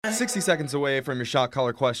60 seconds away from your shot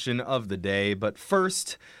collar question of the day, but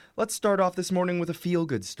first, let's start off this morning with a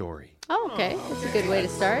feel-good story. Oh, okay. That's a good way to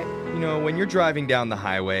start. You know, when you're driving down the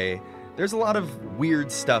highway, there's a lot of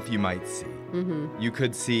weird stuff you might see. You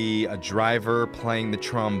could see a driver playing the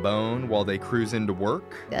trombone while they cruise into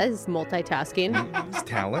work. That is multitasking. It's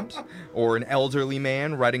talent. Or an elderly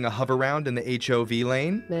man riding a hover-round in the HOV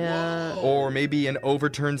lane. Yeah. Or maybe an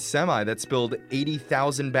overturned semi that spilled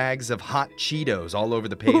 80,000 bags of hot Cheetos all over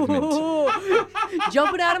the pavement.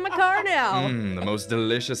 Jumping out of my car now. The most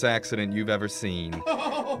delicious accident you've ever seen.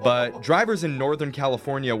 But drivers in Northern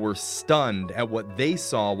California were stunned at what they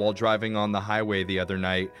saw while driving on the highway the other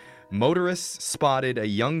night. Motorists spotted a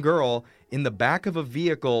young girl in the back of a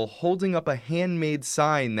vehicle holding up a handmade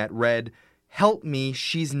sign that read, "Help me,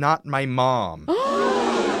 she's not my mom."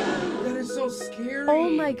 That is so scary. Oh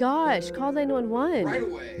my gosh. Call 911. Right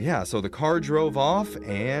away. Yeah, so the car drove off,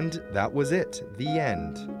 and that was it. The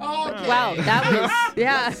end. Okay. Wow, that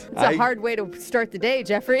was, it's a hard way to start the day,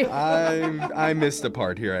 Jeffrey. I missed a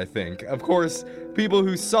part here, I think. Of course, people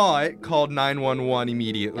who saw it called 911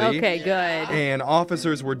 immediately. Okay, good. And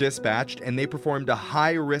officers were dispatched, and they performed a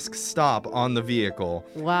high-risk stop on the vehicle.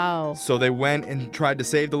 Wow. So they went and tried to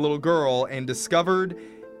save the little girl and discovered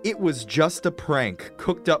it was just a prank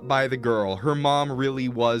cooked up by the girl. Her mom really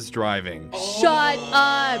was driving. Shut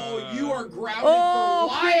up. Oh, you are grounded Oh,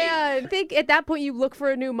 for life. man. I think at that point you look for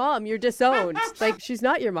a new mom. You're disowned. Like, she's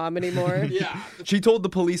not your mom anymore. Yeah. She told the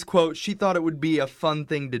police, quote, she thought it would be a fun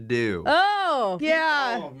thing to do. Oh,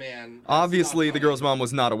 yeah. Oh, man. That's Obviously, not the funny. girl's mom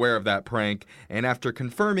was not aware of that prank, and after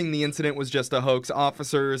confirming the incident was just a hoax,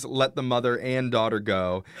 officers let the mother and daughter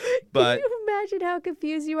go. But Can you imagine how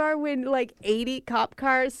confused you are when, like, 80 cop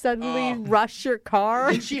cars suddenly rush your car?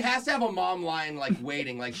 And she has to have a mom line, like,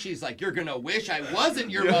 waiting. Like, she's like, you're gonna wish I wasn't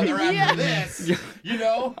your mother after this. Yeah. You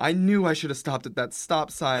know? I knew I should have stopped at that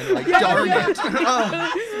stop sign. Like, darn it.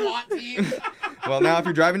 SWAT team. Well, now if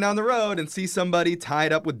you're driving down the road and see somebody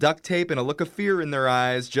tied up with duct tape and a look of fear in their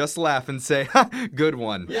eyes, just laugh and say, ha, good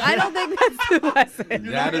one. I don't think that's the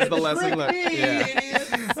lesson. That is the lesson learned. Yeah.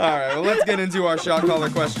 Idiots. All right, well, let's get into our shot caller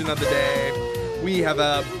question of the day. We have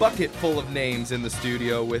a bucket full of names in the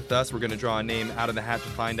studio with us. We're going to draw a name out of the hat to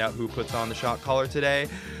find out who puts on the shot caller today.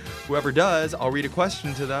 Whoever does, I'll read a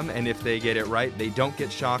question to them, and if they get it right, they don't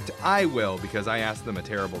get shocked. I will, because I asked them a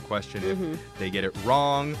terrible question. If they get it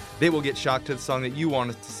wrong, they will get shocked to the song that you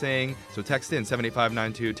want us to sing. So text in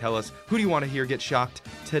 78592. Tell us, who do you want to hear get shocked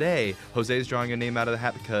today? Jose's drawing a name out of the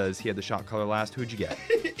hat because he had the shot caller last. Who'd you get?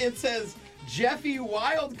 It says Jeffy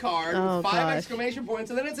Wildcard Oh, with 5 gosh. exclamation points,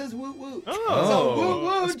 and then it says woot woot. Oh. So woot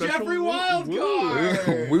woot, special Jeffrey woot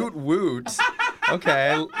Wildcard. Woot woot.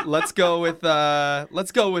 Okay, let's go with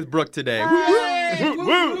Brooke today. Hey,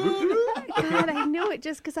 woot woot. God, I knew it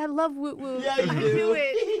just because I love woot woot. Yeah, you I do. knew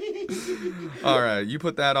it. All right, you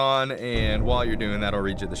put that on, and while you're doing that, I'll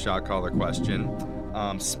read you the shot caller question.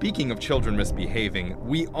 Speaking of children misbehaving,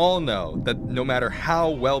 we all know that no matter how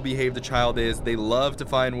well-behaved a child is, they love to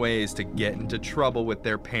find ways to get into trouble with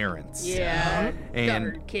their parents. Yeah. And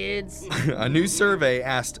Darn kids. a new survey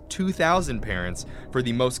asked 2,000 parents for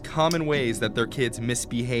the most common ways that their kids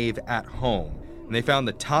misbehave at home. And they found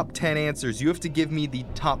the top 10 answers. You have to give me the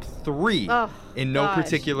top 3 in no gosh.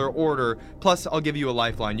 particular order. Plus, I'll give you a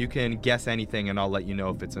lifeline. You can guess anything, and I'll let you know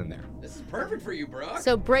if it's in there. This is perfect for you, Brooke.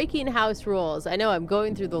 So breaking house rules. I know I'm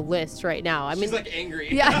going through the list right now. I mean, She's like angry.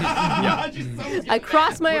 Yeah. She's so I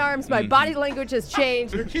cross my arms. My body language has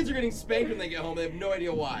changed. Her kids are getting spanked when they get home. They have no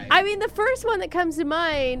idea why. I mean, the first one that comes to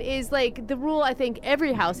mind is like the rule I think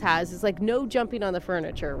every house has is like no jumping on the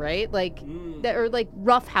furniture, right? Like that, or like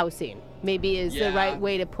rough housing maybe is the Yeah. right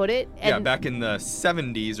way to put it. Yeah, And back in the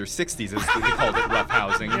 70s or 60s, they called it rough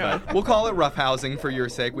housing. But we'll call it rough housing for your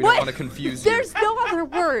sake. We What? don't want to confuse you. There's no other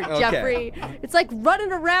word, Okay. Jeffrey. It's like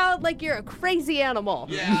running around like you're a crazy animal.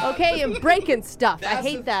 Yeah. Okay, and breaking stuff. I That's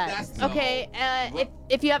hate the- that. that's the- Okay,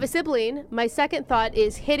 if you have a sibling, my second thought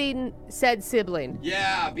is hitting said sibling.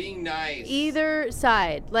 Yeah, being nice. Either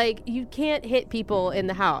side. Like, you can't hit people in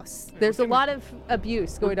the house. There's a lot of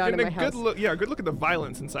abuse going on in Getting my a house. good look at the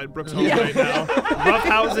violence inside Brooke's home right now. Rough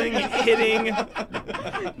housing, hitting.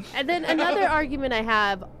 And then another argument I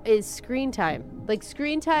have is screen time. Like,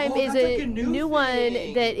 screen time Oh, is that's a like a new one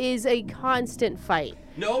thing. that is a constant fight.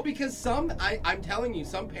 No, because I'm telling you,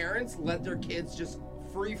 some parents let their kids just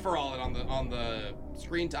free for all it on the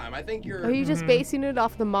screen time. I think you're. Are you just basing it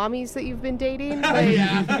off the mommies that you've been dating? Like,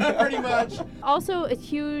 yeah, pretty much. Also, a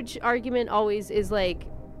huge argument always is like,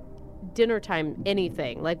 dinner time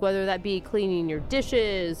anything, like whether that be cleaning your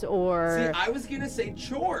dishes or See, I was gonna say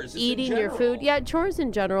chores. just in eating your food. general. Yeah, chores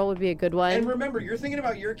in general would be a good one. And remember, you're thinking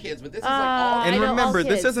about your kids, but this is like all. I And know, all remember,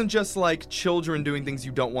 this kids. isn't just like children doing things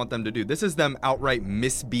you don't want them to do. This is them outright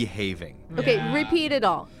misbehaving. Okay, repeat it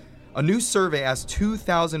all. A new survey asked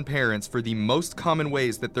 2,000 parents for the most common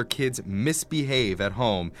ways that their kids misbehave at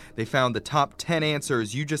home. They found the top 10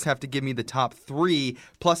 answers. You just have to give me the top 3,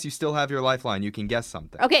 plus you still have your lifeline. You can guess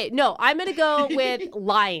something. Okay, no, I'm gonna go with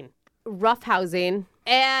lying, roughhousing,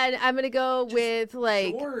 and I'm gonna go with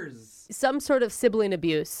like Chores. some sort of sibling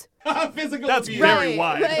abuse. Physical That's abuse. very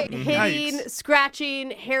wide. Right. Mhm. Hitting, Yikes.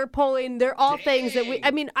 scratching, hair pulling, they're all things that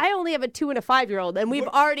I mean, I only have a 2 and a 5-year-old, and we've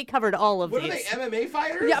already covered all of What are these. they, MMA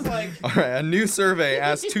fighters? Yeah. Like, All right, a new survey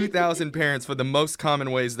asked 2,000 parents for the most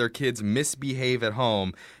common ways their kids misbehave at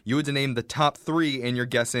home. You had to name the top 3, and you're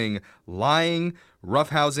guessing lying,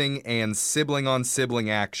 roughhousing, and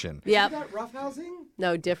sibling-on-sibling action. Yep. is that roughhousing?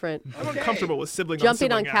 No, different. I'm Okay. uncomfortable with sibling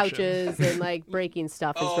Jumping on sibling action. couches and like breaking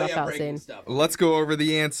stuff is Oh, yeah, breaking roughhousing. stuff. Let's go over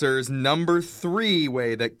the answers. Number 3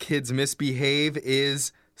 way that kids misbehave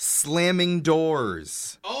is slamming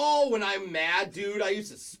doors. Oh, when I'm mad, dude, I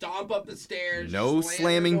used to stomp up the stairs. No slam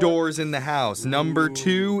slamming the door. doors in the house. Number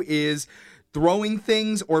 2 is throwing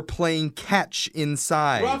things or playing catch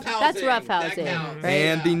inside. Roughhousing. That's That roughhousing, counts. right?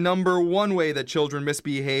 And the Yeah. number 1 way that children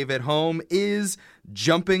misbehave at home is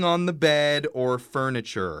jumping on the bed or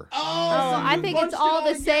furniture. Oh, Oh, so I you think it's bunched all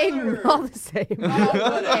it the same. together. All the same.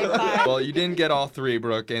 Okay, fine. Well, you didn't get all 3,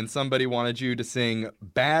 Brooke, and somebody wanted you to sing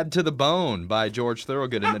Bad to the Bone by George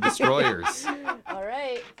Thorogood and the Destroyers. All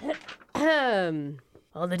right.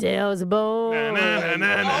 All the day I was born. Na, na, na,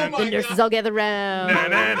 na, na. Oh my The nurses God. all gathered round. Na,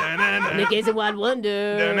 na, na, na, na. And they gazed in wide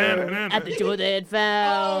wonder Na, na, na, na. at the joy they had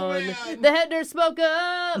found. man. The head nurse spoke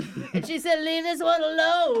up and she said, "Leave this one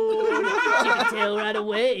alone." She could tell right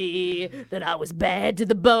away that I was bad to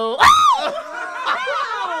the bone. I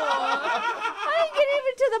didn't get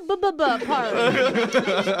even to the part.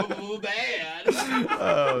 Oh, bad.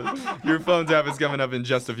 Your phone's app is coming up in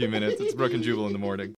just a few minutes. It's Brooke and Jubal in the morning.